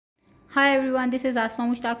Hi everyone, this is Asma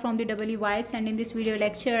Mushtaq from the eevibes, and in this video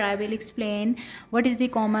lecture I will explain what is the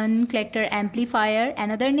common collector amplifier.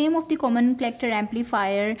 Another name of the common collector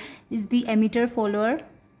amplifier is the emitter-follower,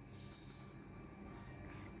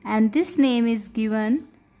 and this name is given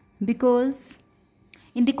because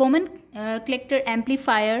in the common collector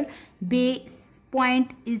amplifier, base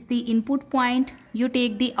point is the input point. You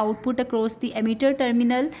take the output across the emitter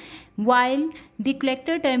terminal, while the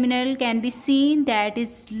collector terminal can be seen that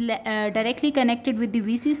is directly connected with the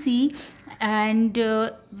VCC. And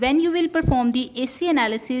when you will perform the AC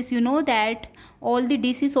analysis, you know that all the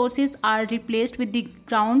DC sources are replaced with the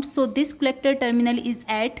ground, so this collector terminal is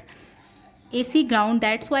at AC ground.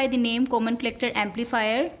 That's why the name common collector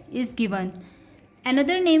amplifier is given.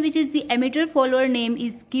 Another name, which is the emitter-follower name,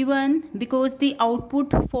 is given because the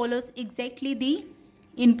output follows exactly the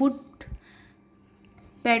input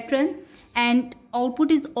pattern, and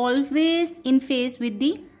output is always in phase with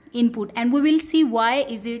the input, and we will see why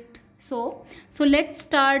is it so. So let's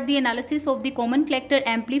start the analysis of the common collector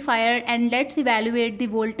amplifier and let's evaluate the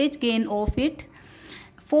voltage gain of it.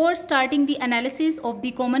 For starting the analysis of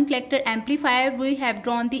the common collector amplifier, we have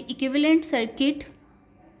drawn the equivalent circuit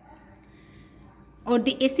or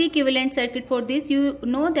the AC equivalent circuit. For this, you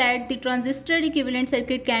know that the transistor equivalent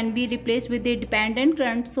circuit can be replaced with the dependent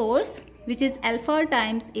current source, which is alpha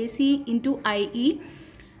times AC into IE.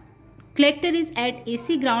 Collector is at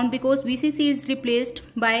AC ground because VCC is replaced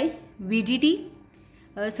by VDD,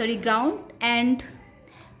 ground, and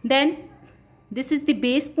then this is the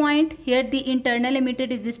base point. Here the internal emitter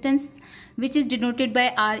resistance, which is denoted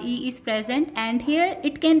by RE, is present, and here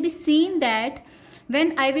it can be seen that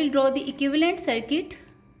when I will draw the equivalent circuit,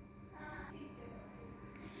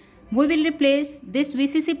 we will replace this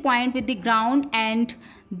VCC point with the ground, and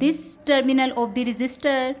this terminal of the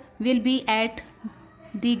resistor will be at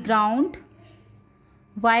the ground,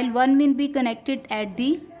 while one will be connected at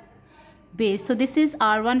the base. So this is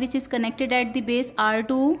R1 which is connected at the base.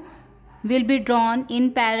 R2 will be drawn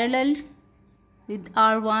in parallel with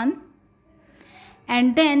R1,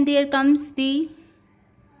 and then there comes the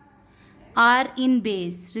R in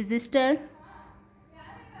base resistor.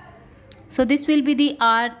 So this will be the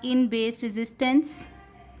R in base resistance.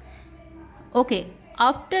 Okay,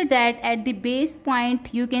 after that, at the base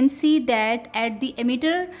point, you can see that at the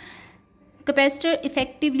emitter, capacitor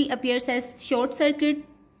effectively appears as short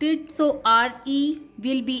circuited, so RE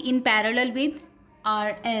will be in parallel with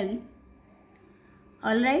RL.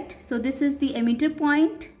 Alright, so this is the emitter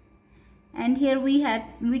point, and here we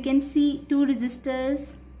can see two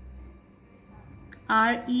resistors,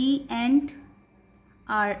 RE and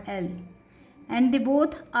RL, and they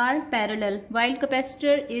both are parallel while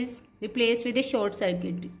capacitor is replaced with a short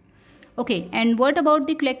circuit. Okay, and what about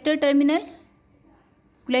the collector terminal?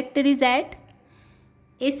 Collector is at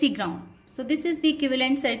AC ground. So this is the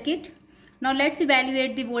equivalent circuit. Now let's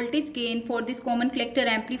evaluate the voltage gain for this common collector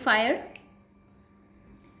amplifier.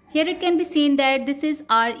 Here it can be seen that this is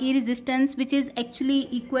RE resistance, which is actually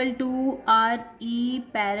equal to RE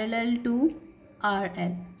parallel to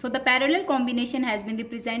RL. So the parallel combination has been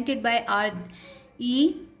represented by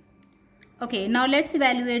RE. Okay, now let's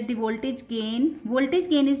evaluate the voltage gain. Voltage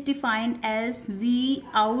gain is defined as V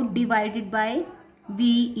out divided by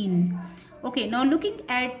V in. Okay, now looking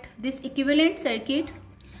at this equivalent circuit,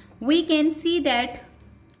 we can see that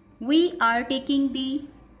we are taking the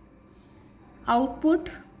output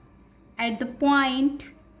at the point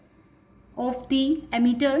of the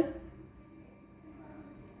emitter.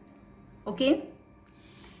 Okay,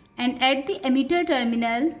 and at the emitter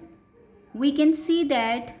terminal, we can see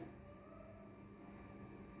that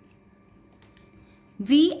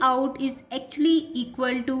V out is actually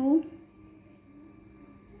equal to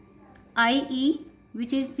IE,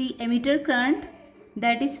 which is the emitter current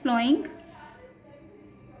that is flowing.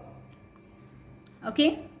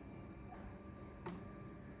 Okay,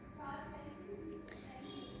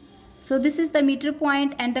 so this is the emitter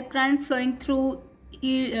point, and the current flowing through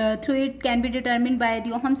it can be determined by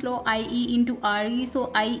the Ohm's law, IE into RE.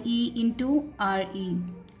 So IE into RE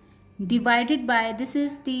divided by, this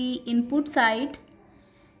is the input side,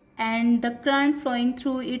 and the current flowing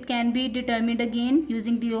through it can be determined again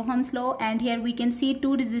using the Ohm's law. And here we can see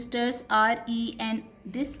two resistors, RE, and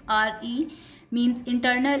this RE means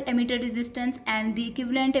internal emitter resistance and the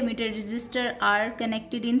equivalent emitter resistor are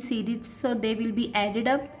connected in series, so they will be added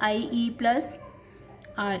up, IE plus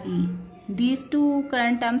RE. These two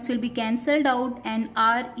current terms will be cancelled out, and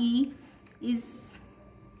RE is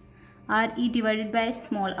RE divided by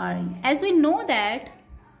small re. As we know that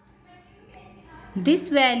this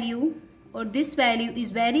value or this value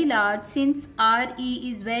is very large, since RE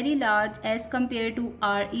is very large as compared to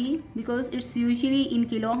RE, because it's usually in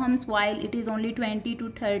kilo ohms while it is only 20 to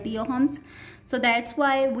 30 ohms. So that's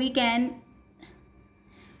why we can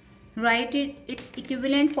write its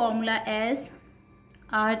equivalent formula as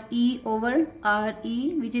RE over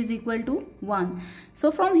RE, which is equal to 1. So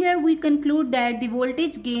from here we conclude that the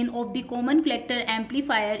voltage gain of the common collector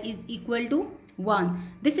amplifier is equal to 1.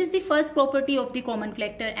 This is the first property of the common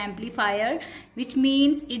collector amplifier, which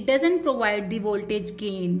means it doesn't provide the voltage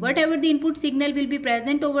gain. Whatever the input signal will be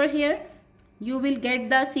present over here, you will get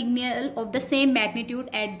the signal of the same magnitude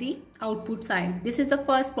at the output side. This is the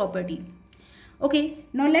first property. Okay,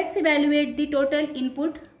 now let's evaluate the total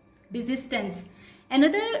input resistance.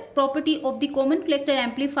 Another property of the common collector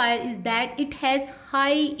amplifier is that it has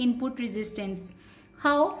high input resistance.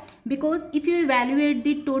 How? Because if you evaluate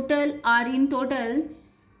the total R in total,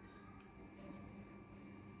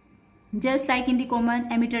 just like in the common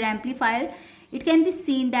emitter amplifier, it can be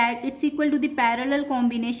seen that it's equal to the parallel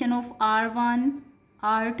combination of R1,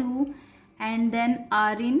 R2 and then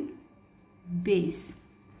R in base.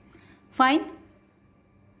 Fine.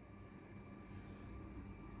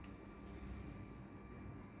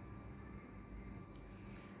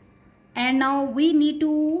 And now we need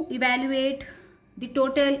to evaluate the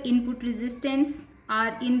total input resistance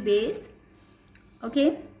R in base.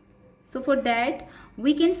 Okay, so for that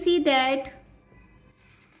we can see that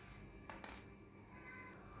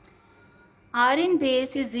R in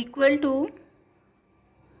base is equal to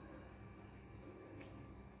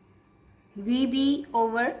VB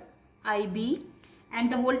over IB,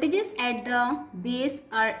 and the voltages at the base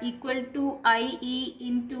are equal to IE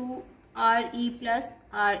into RE plus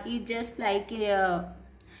RE, just like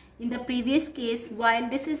in the previous case, while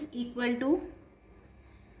this is equal to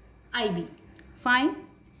IB. Fine.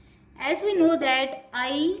 As we know that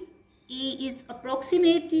IE is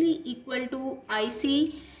approximately equal to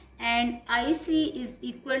IC, and IC is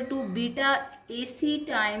equal to beta AC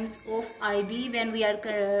times of IB when we are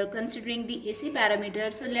considering the AC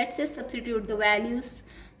parameter. So let's just substitute the values.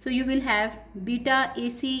 So you will have beta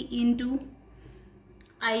AC into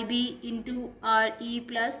IB into RE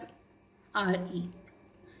plus RE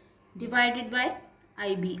divided by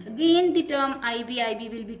IB. Again the term IB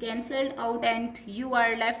will be cancelled out and you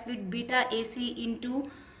are left with beta AC into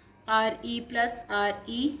RE plus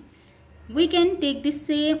RE. We can take the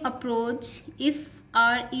same approach if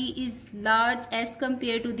RE is large as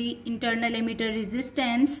compared to the internal emitter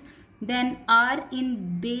resistance, then R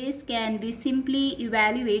in base can be simply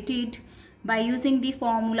evaluated by using the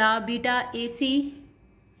formula beta AC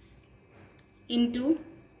into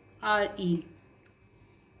RE.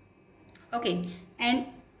 Okay, and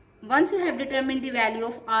once you have determined the value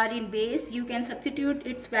of R in base, you can substitute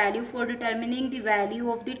its value for determining the value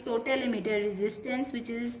of the total emitter resistance, which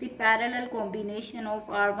is the parallel combination of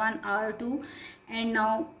R1, R2 and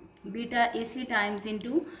now beta AC times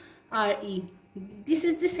into RE. This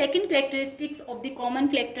is the second characteristics of the common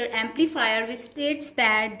collector amplifier, which states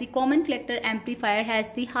that the common collector amplifier has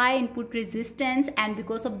the high input resistance, and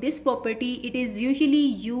because of this property it is usually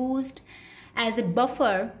used as a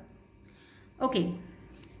buffer. Okay,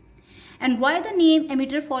 and why the name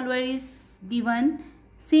emitter-follower is given?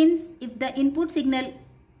 Since if the input signal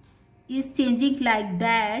is changing like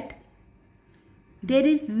that, there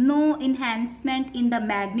is no enhancement in the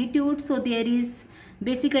magnitude, so there is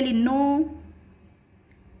basically no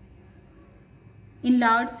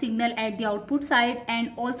enlarged signal at the output side,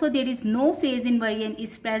 and also there is no phase invariance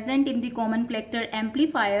is present in the common collector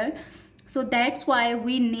amplifier. So that's why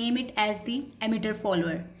we name it as the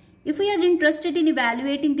emitter-follower. If we are interested in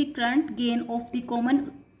evaluating the current gain of the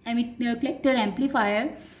common collector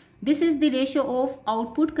amplifier, this is the ratio of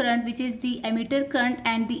output current, which is the emitter current,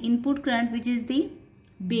 and the input current, which is the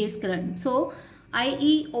base current. So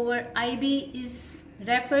IE over IB is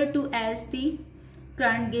referred to as the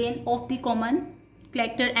current gain of the common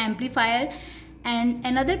collector amplifier, and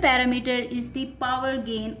another parameter is the power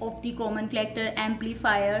gain of the common collector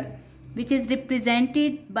amplifier, which is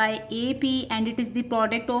represented by AP, and it is the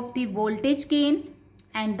product of the voltage gain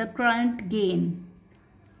and the current gain.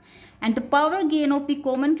 And the power gain of the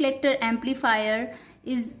common collector amplifier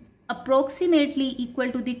is approximately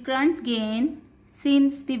equal to the current gain,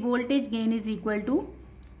 since the voltage gain is equal to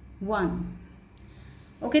 1.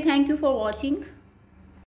 Okay, thank you for watching.